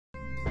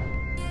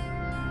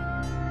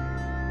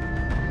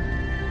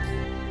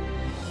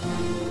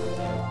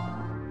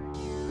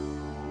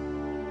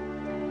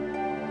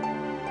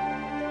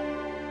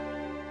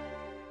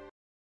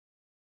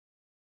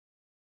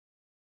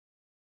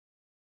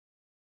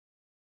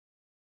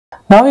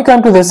Now we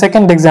come to the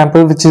second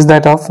example, which is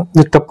that of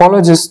the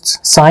topologist's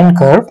sine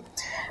curve,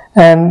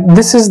 and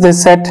this is the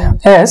set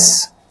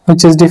S,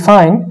 which is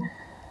defined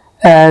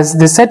as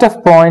the set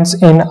of points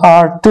in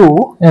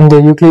R2 in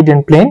the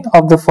Euclidean plane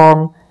of the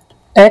form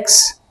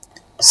x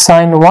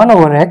sine 1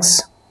 over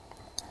x,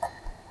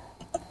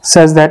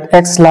 such that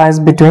x lies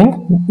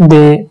between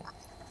the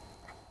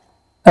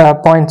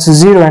points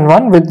 0 and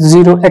 1 with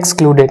 0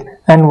 excluded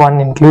and 1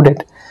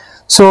 included.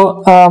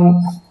 So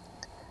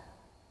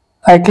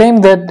I claim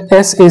that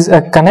S is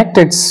a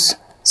connected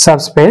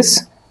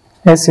subspace.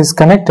 S is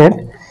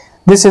connected.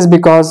 This is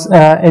because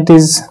it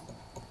is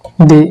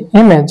the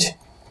image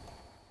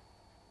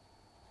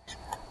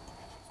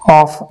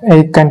of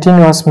a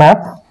continuous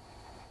map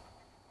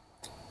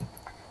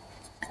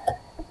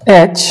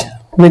H,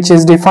 which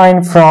is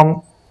defined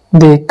from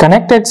the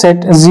connected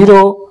set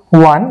 0,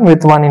 1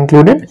 with 1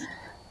 included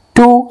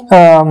to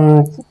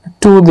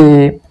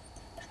the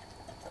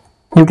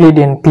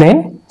Euclidean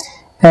plane,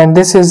 and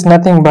this is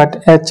nothing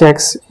but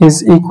Hx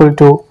is equal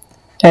to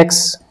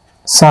x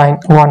sine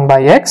 1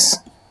 by x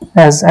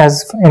as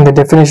in the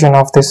definition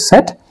of this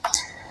set.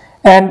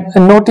 And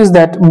notice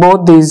that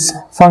both these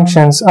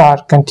functions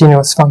are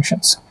continuous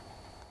functions.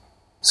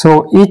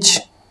 So each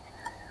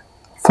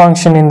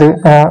function in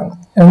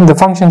the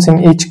functions in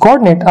each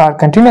coordinate are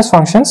continuous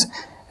functions,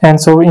 and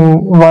so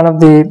in one of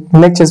the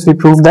lectures we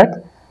proved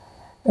that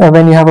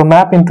when you have a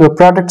map into a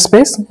product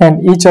space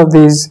and each of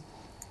these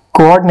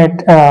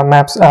coordinate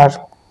maps are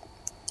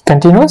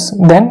continuous,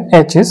 then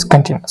H is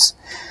continuous.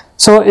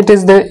 So it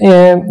is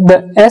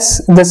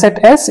the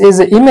set S is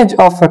the image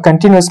of a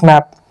continuous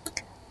map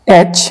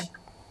H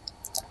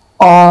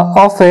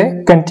of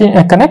a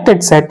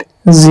connected set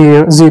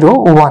 0, 0,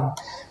 1.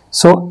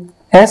 So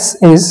S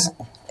is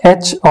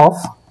H of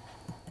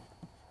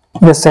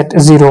the set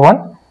 0,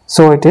 1,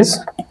 so it is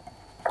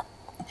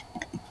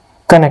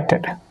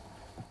connected.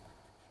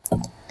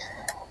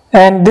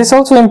 And this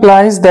also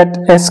implies that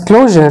S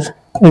closure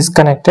is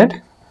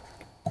connected.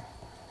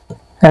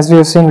 As we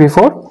have seen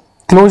before,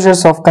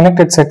 closures of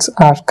connected sets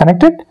are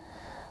connected,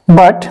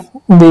 but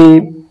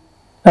the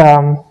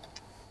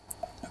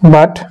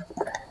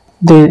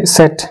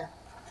set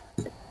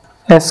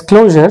S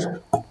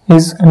closure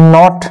is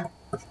not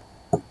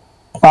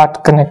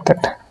path connected.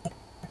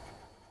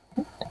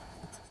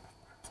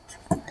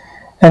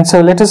 And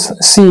so let us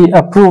see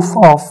a proof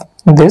of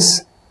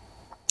this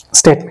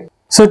statement.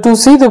 So to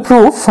see the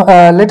proof,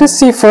 let us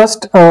see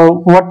first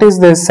what is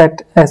the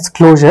set S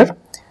closure.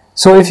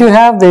 So if you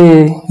have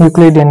the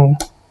Euclidean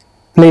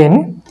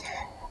plane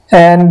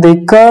and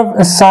the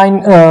curve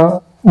sine,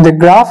 the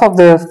graph of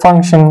the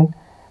function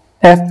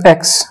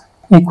fx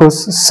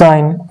equals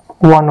sine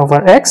 1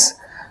 over x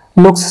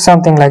looks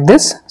something like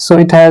this. So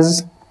it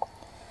has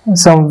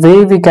some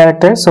wavy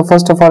characters. So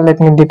first of all, let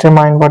me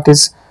determine what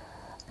is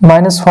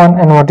 -1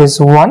 and what is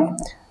 1.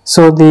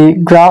 So the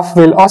graph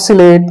will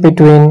oscillate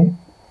between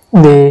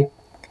the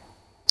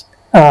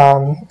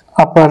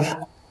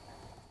upper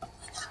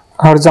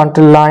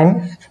horizontal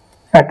line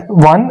at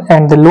 1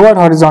 and the lower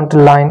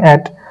horizontal line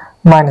at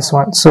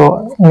 -1.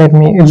 So let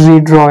me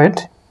redraw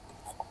it.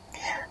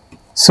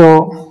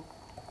 So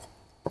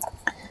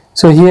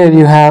here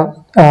you have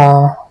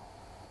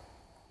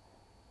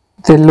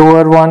the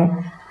lower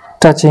one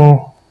touching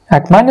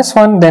at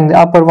 -1, then the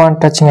upper one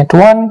touching at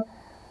 1,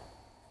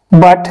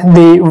 but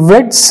the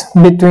widths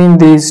between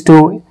these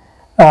two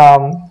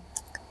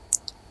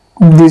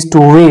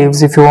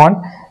waves, if you want,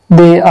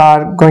 they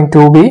are going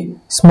to be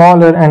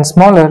smaller and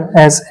smaller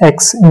as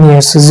x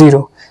nears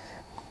 0.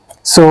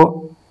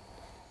 So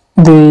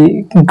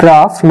the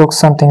graph looks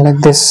something like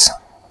this.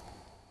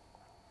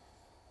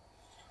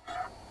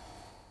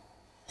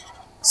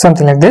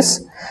 Something like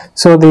this.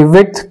 So the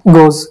width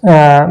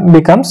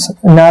becomes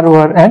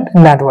narrower and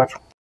narrower.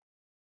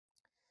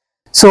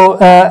 So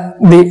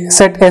the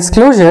set S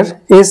closure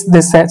is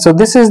the set. So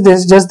this is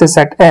just the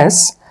set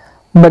S,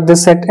 but the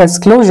set S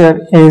closure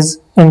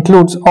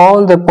includes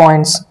all the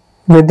points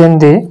within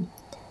the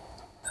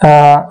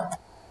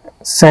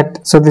set.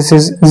 So this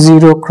is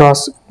 0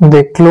 cross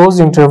the closed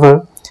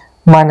interval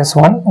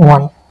 -1,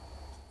 1.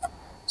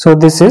 So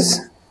this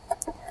is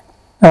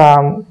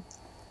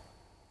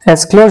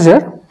S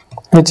closure,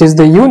 which is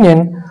the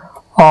union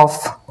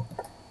of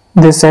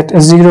the set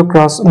 0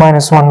 cross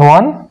 -1,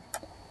 1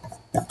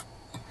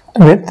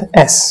 with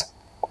S.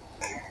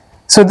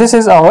 So this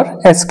is our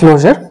S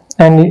closure,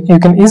 and you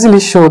can easily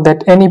show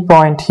that any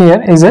point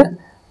here is a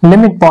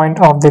limit point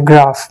of the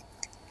graph.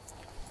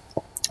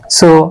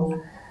 So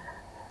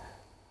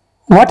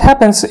what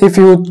happens if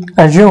you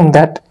assume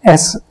that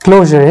S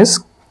closure is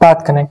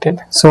path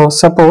connected? So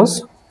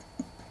suppose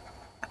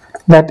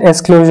that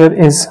S closure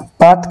is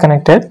path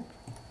connected,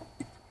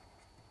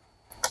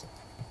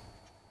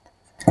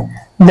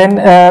 then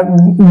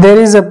there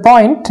is a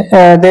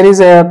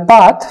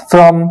path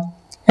from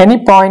any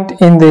point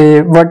in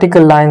the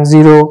vertical line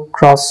 0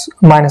 cross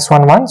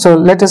 -1, 1. So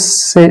let us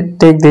say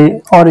take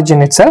the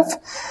origin itself,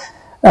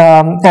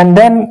 and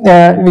then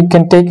we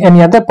can take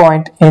any other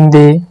point in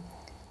the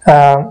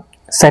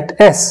set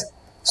S.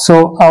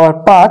 So our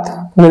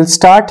path will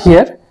start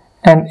here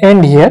and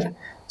end here.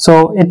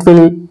 So it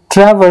will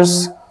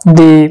traverse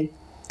the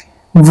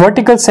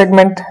vertical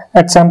segment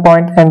at some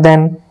point, and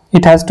then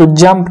it has to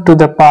jump to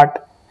the part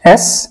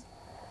S,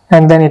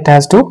 and then it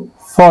has to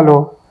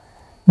follow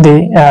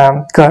the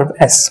curve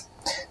S.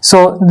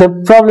 So the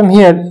problem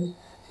here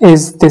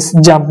is this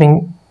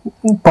jumping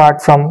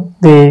part from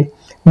the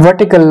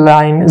vertical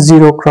line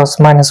 0 cross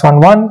minus 1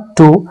 1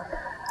 to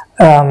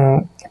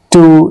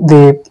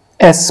the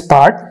S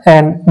part,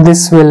 and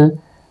this will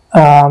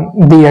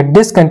be a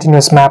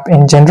discontinuous map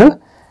in general,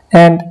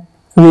 and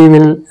we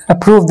will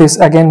prove this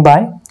again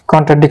by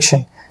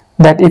contradiction,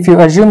 that if you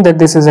assume that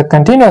this is a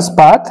continuous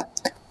path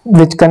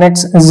which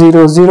connects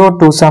 0 0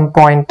 to some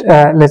point,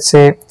 let's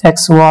say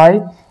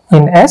xy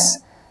in S,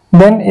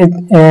 then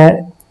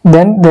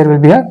there will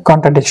be a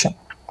contradiction.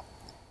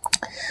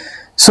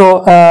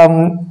 So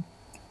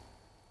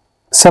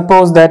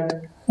suppose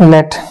that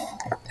let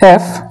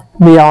f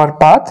be our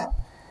path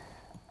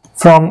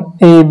from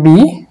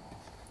AB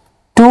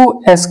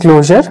to S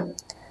closure,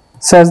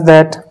 such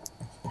that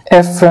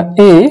FA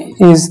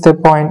is the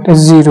point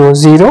 0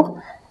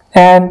 0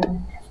 and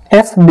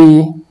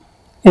FB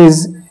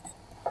is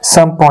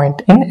some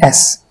point in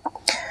S.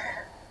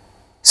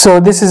 So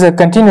this is a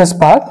continuous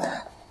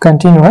path,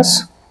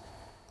 continuous,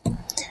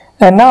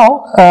 and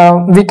now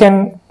we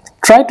can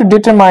try to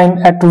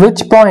determine at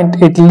which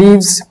point it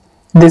leaves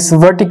this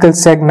vertical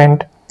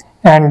segment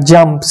and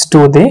jumps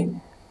to the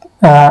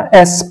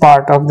S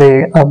part of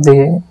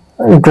the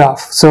graph.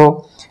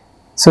 So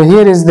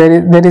here is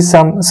there is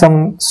some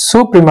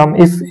supremum.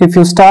 If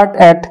you start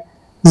at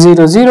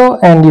 0 0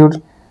 and you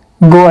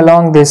go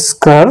along this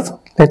curve,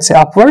 let's say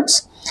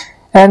upwards,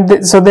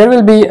 and so there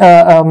will be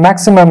a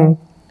maximum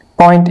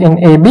point in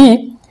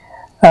AB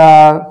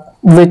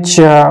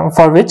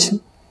for which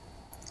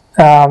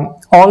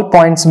all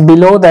points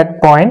below that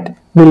point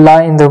will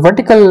lie in the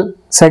vertical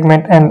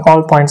segment, and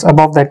all points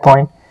above that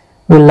point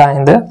will lie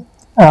in the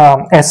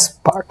S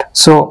part.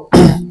 So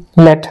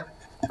let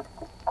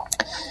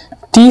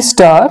T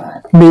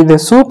star be the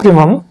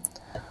supremum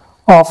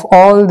of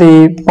all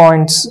the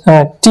points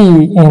T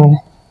in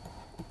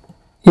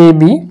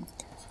AB,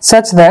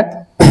 such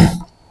that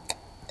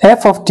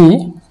f of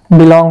T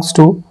belongs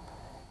to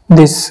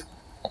this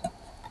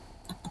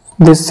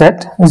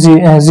set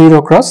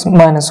 0 cross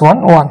minus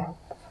 1 1.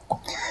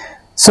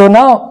 So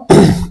now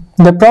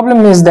the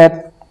problem is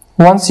that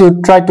once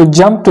you try to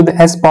jump to the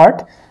S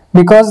part,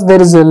 because there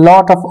is a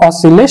lot of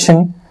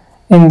oscillation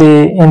in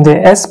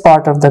the S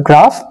part of the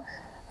graph,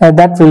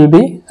 that will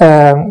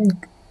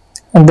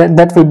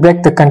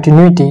break the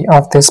continuity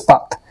of this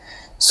path.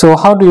 So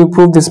how do you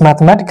prove this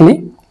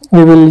mathematically?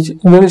 We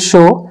will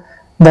show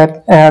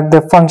that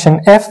the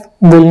function f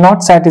will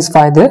not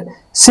satisfy the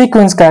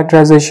sequence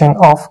characterization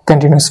of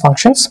continuous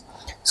functions.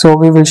 So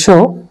we will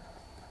show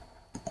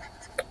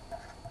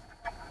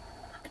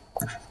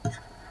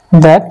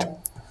that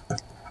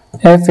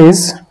f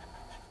is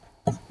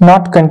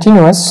not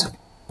continuous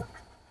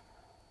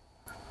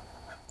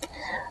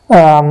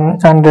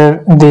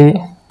under the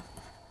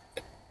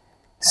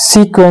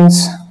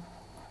sequence,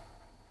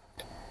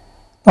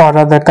 or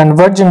rather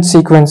convergent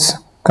sequence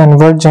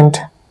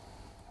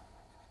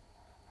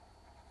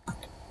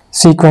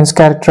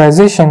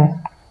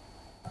characterization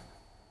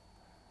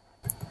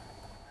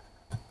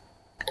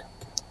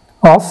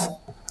of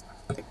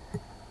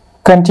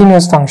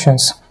continuous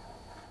functions.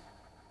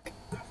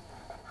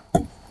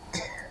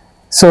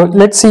 So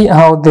let's see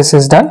how this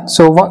is done.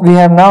 So what we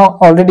have now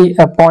already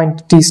a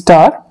point T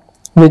star,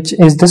 which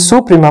is the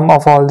supremum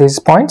of all these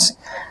points,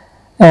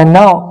 and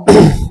now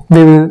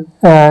we will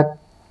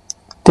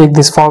take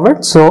this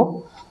forward.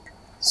 So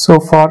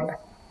for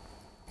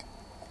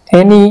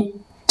any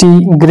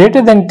T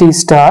greater than T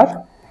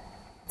star,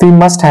 we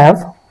must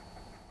have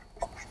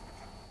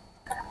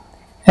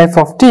f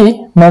of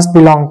T must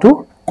belong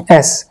to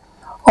S.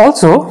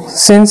 Also,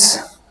 since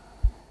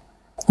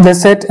the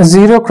set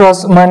 0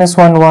 cross minus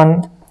 1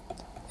 1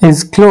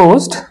 is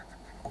closed,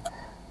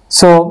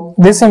 so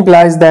this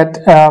implies that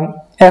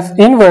f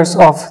inverse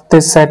of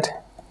this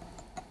set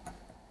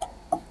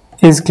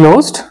is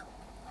closed,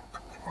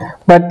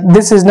 but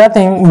this is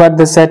nothing but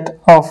the set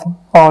of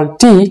all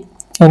T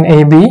in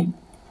AB,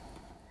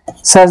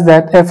 such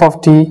that f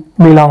of T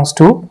belongs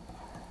to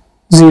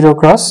 0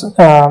 cross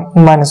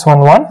minus 1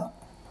 1,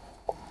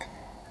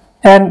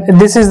 and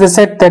this is the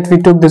set that we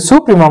took the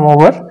supremum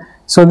over.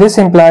 So this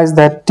implies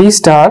that T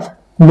star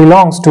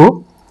belongs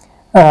to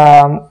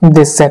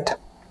this set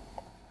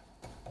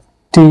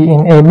T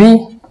in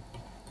AB,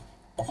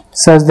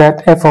 such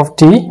that f of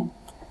T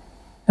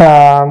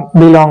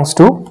belongs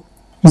to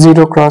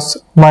 0 cross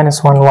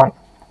minus 1 1.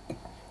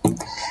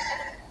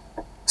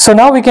 So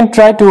now we can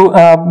try to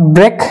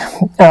break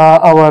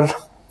our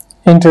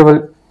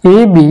interval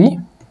AB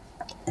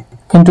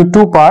into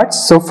two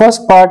parts. So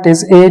first part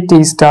is A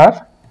T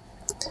star,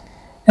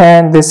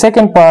 and the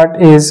second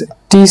part is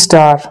T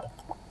star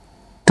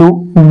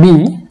to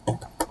B,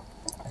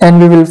 and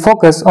we will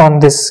focus on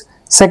this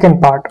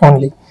second part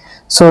only.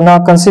 So now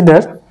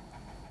consider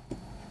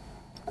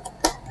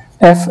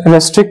f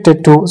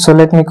restricted to, so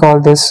let me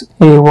call this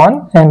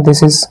a1 and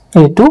this is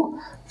a2.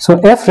 So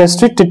f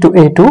restricted to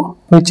a2,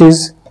 which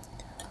is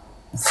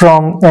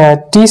from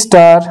t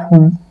star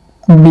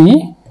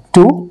b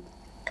to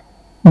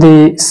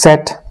the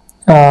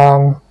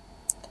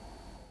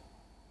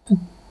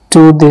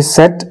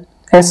set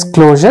S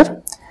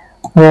closure,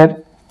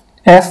 where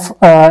f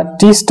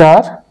t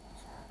star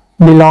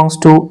belongs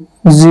to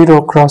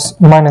 0 cross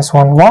minus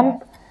 1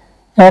 1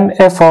 and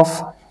f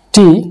of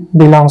t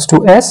belongs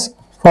to S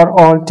for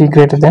all t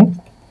greater than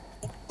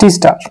t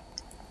star.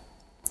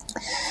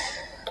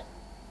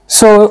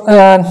 So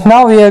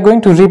now we are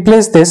going to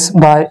replace this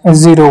by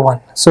 0 1.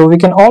 So we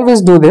can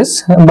always do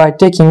this by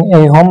taking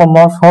a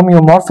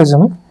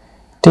homeomorphism.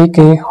 Take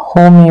a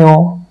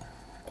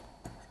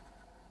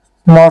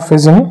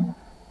homeomorphism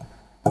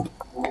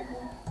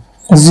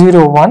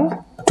 0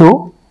 1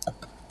 to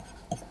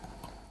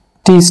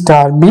t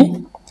star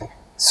b.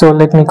 So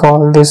let me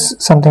call this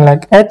something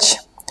like h.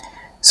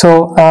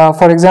 So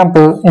for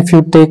example, if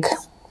you take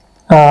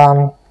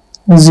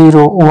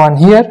 0 1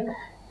 here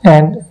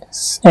and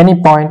any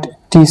point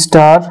t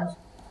star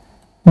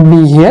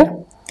b here,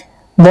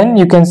 then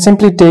you can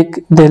simply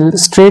take the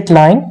straight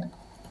line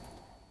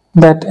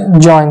that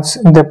joins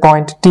the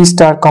point t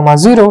star comma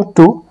 0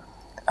 to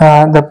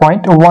the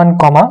point 1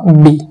 comma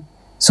b.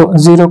 So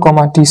 0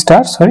 comma t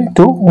star, sorry,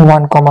 to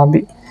 1 comma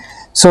b.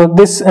 So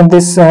this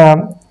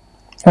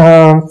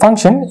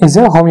function is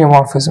a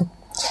homeomorphism.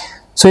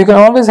 So you can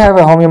always have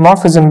a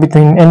homeomorphism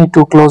between any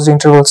two closed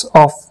intervals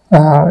of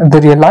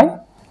the real line.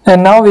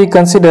 And now we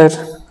consider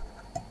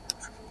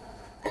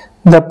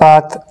the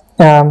path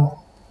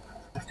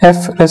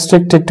f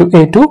restricted to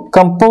a2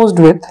 composed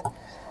with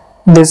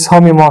this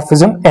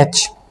homeomorphism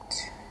h.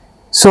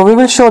 So we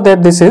will show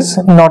that this is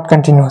not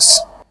continuous.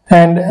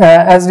 And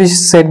as we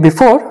said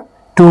before,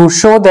 to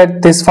show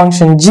that this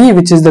function g,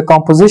 which is the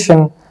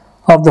composition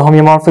of the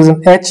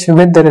homeomorphism h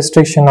with the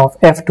restriction of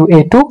f to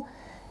a2,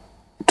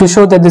 to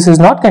show that this is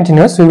not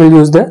continuous, we will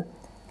use the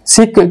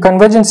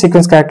convergent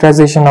sequence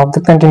characterization of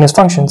the continuous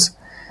functions.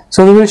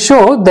 So we will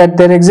show that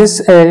there exists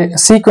a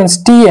sequence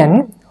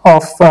Tn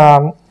of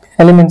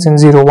elements in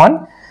 0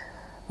 1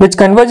 which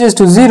converges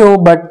to 0,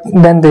 but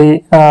then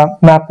the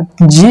map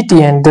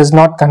Gtn does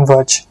not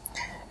converge,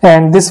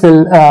 and this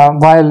will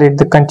violate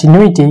the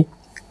continuity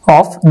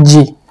of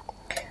G.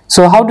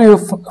 So how do you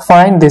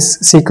find this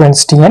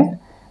sequence Tn?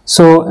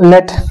 So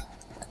let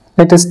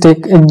us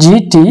take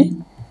Gt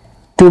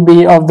to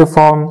be of the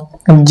form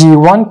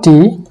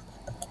G1t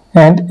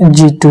and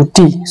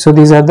G2t. So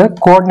these are the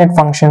coordinate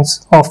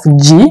functions of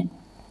G.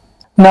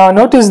 Now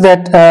notice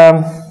that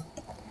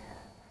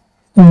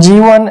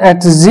G1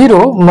 at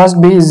 0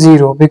 must be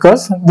 0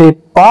 because the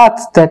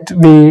path that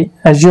we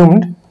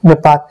assumed, the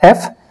path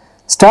f,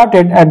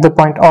 started at the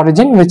point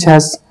origin which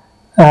has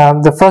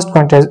the first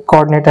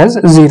coordinate as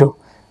 0.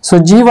 So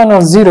G1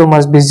 of 0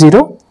 must be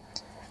 0,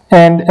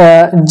 and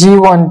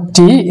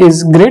G1t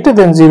is greater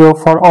than 0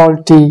 for all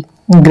t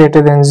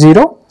greater than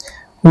 0,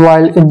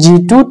 while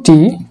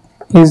G2t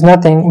is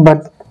nothing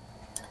but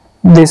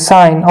the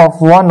sine of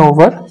 1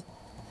 over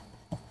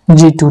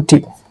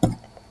G2t,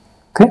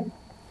 okay,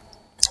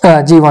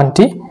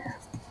 G1t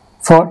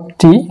for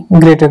t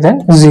greater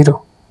than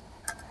 0.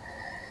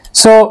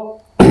 So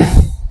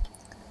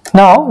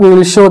now we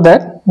will show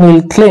that, we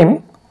will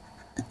claim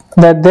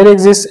that there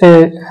exists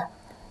a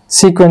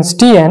sequence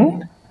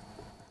Tn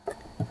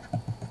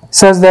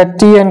such that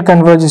Tn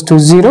converges to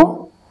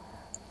 0,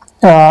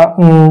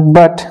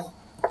 but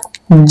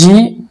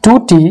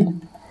G2t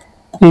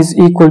is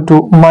equal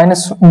to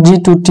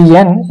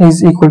G2Tn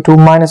is equal to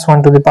minus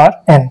 1 to the power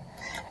n,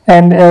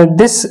 and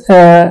this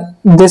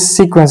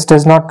sequence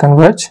does not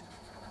converge,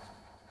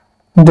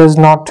 because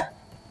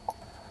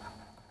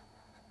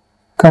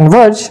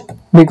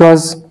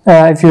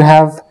if you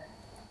have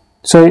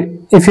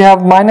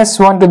minus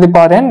 1 to the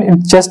power n,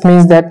 it just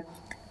means that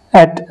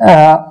at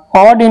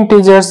odd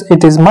integers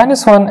it is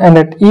minus 1 and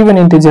at even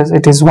integers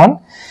it is 1.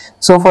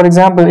 So for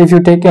example, if you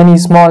take any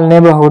small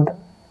neighborhood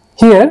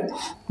here,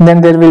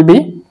 then there will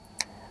be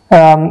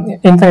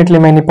infinitely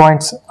many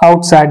points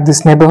outside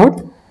this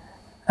neighborhood.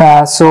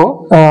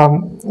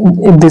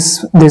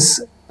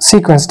 This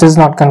sequence does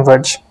not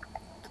converge.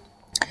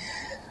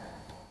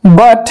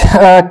 But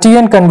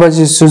Tn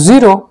converges to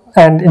 0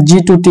 and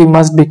G2t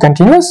must be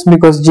continuous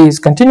because G is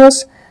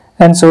continuous,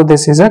 and so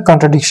this is a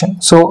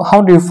contradiction. So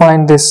how do you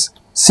find this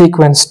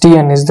sequence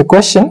Tn is the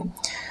question.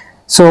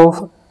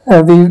 So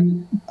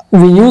we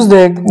use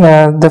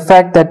the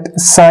fact that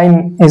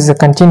sine is a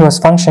continuous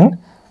function.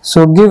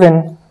 So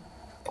given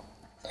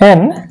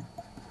n,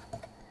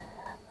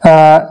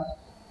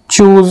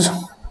 choose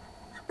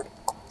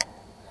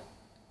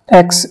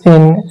x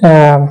in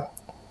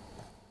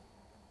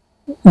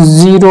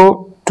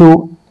 0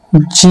 to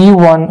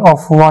G1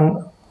 of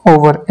 1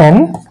 over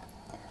n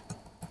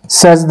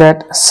such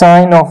that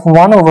sine of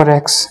 1 over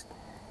x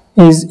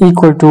is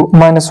equal to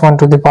minus 1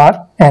 to the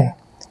power n,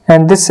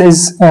 and this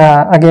is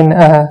again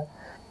a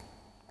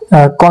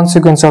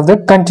consequence of the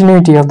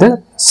continuity of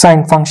the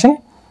sine function,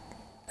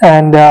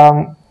 and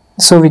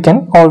So we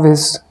can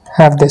always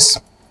have this.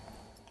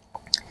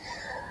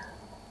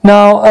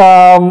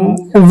 Now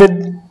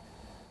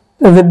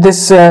with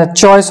this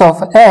choice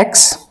of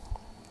x,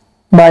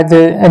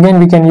 again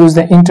we can use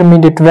the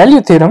intermediate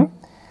value theorem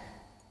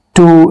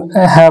to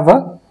have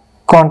a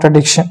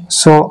contradiction.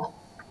 So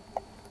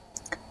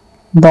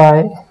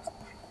by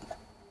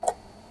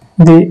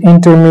the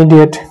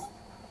intermediate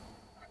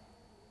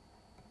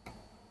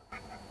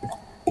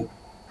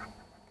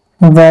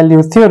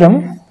value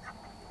theorem,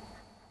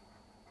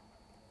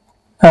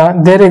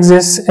 there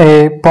exists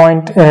a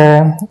point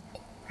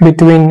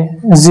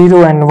between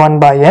 0 and 1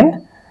 by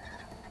n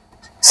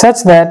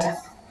such that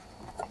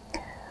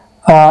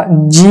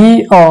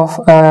g of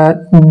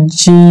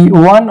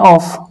g1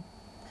 of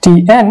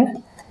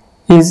Tn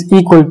is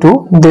equal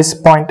to this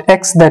point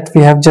x that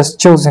we have just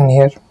chosen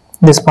here,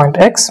 this point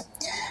x.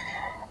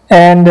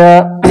 And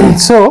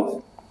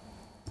so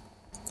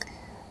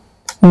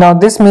now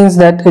this means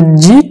that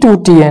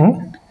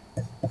g2Tn,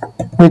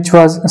 which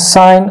was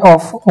sine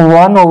of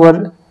 1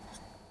 over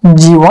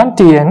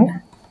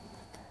g1Tn,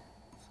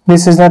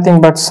 this is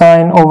nothing but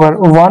sine over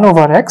 1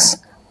 over x,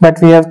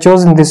 but we have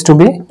chosen this to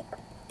be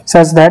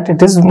such that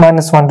it is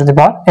minus 1 to the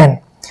power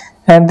n.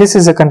 And this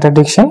is a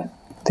contradiction.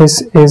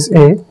 This is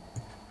a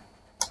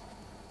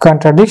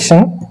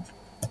contradiction,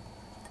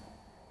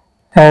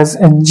 as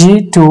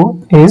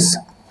g2 is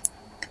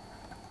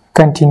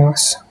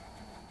continuous.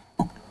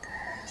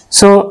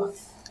 So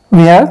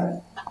we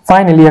have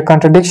finally a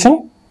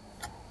contradiction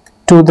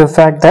to the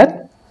fact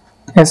that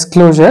S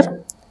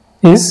closure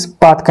is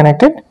path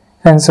connected,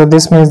 and so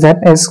this means that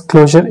S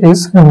closure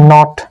is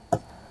not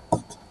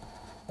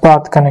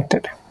path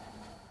connected.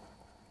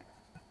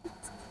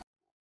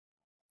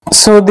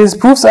 So these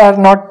proofs are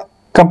not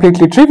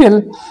completely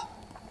trivial,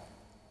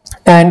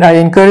 and I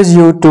encourage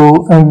you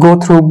to go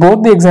through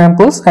both the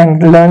examples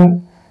and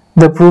learn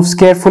the proofs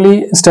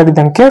carefully, study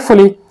them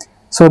carefully,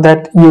 so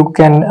that you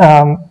can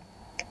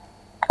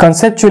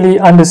conceptually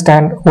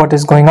understand what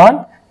is going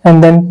on,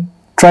 and then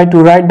try to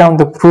write down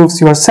the proofs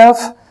yourself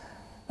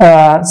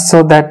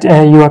so that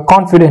you are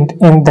confident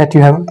in that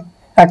you have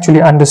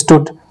actually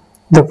understood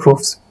the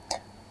proofs.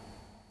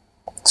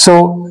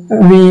 So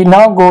we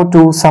now go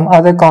to some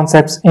other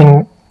concepts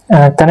in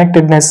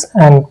connectedness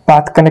and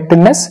path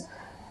connectedness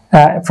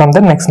from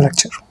the next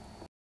lecture.